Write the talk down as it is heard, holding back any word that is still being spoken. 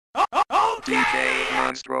DJ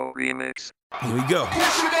Monstro remix. Here we go.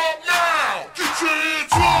 Push 'em up now. Get your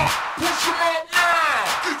hands up. Push 'em up now.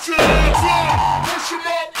 Get your hands up. Push 'em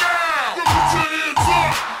up now. Let me your hands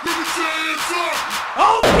up. Let me your hands up.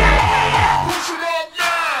 Okay. Push 'em up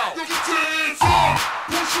now. Let me your hands up.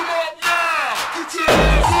 Push 'em up now. Get your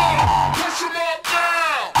hands up. Push 'em up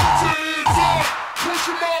now. Get your hands up. Push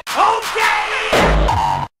 'em up. Okay.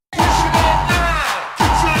 Push 'em up now.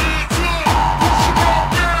 Get your hands up. Push 'em up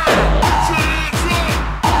now. Get your hands up.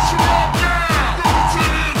 Push 'em up now. Let me your hands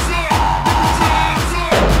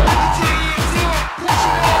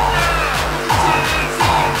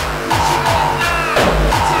up. Let me your hands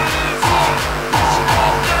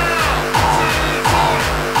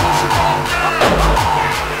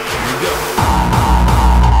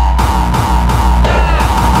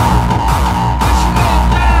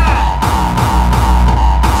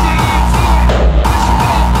Let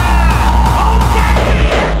me your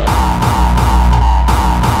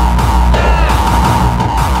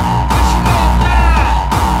hands up. Push 'em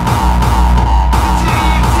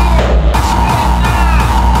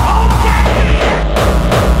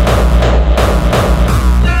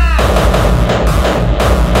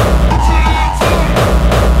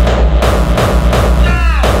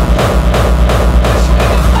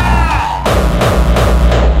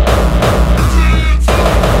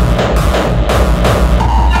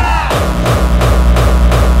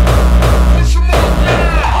now.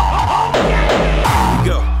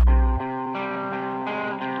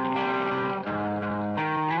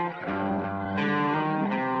 Let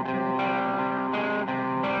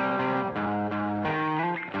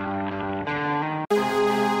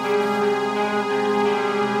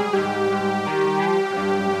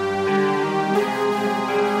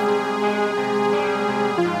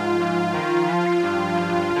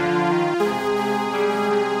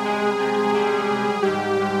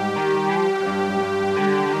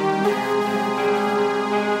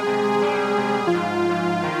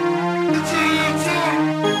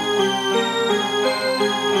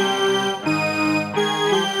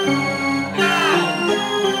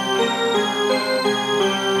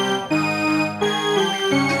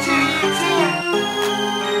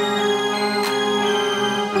your hands up. Push 'em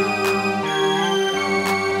up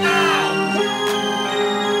now. Get your hands up. Push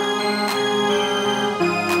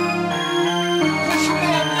 'em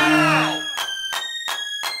up now.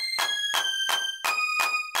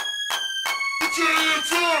 Get your hands up. Push 'em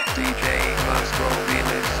up now. Here we go. DJ Monstro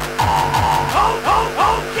remix.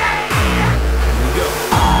 Okay. Here we go.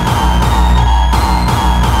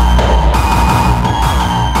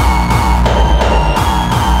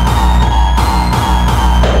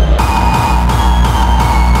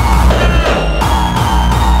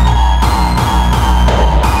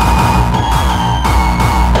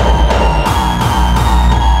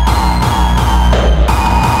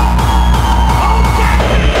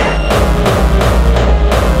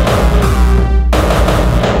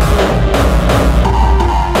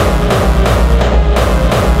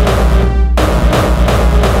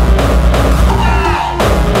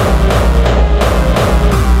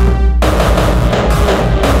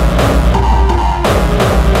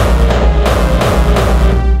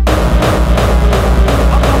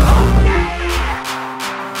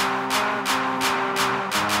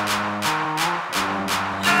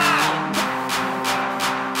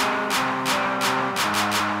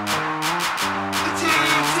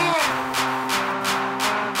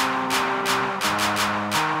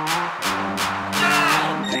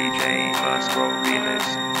 DJ Monstro remix.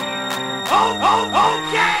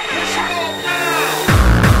 Okay. Push 'em up now.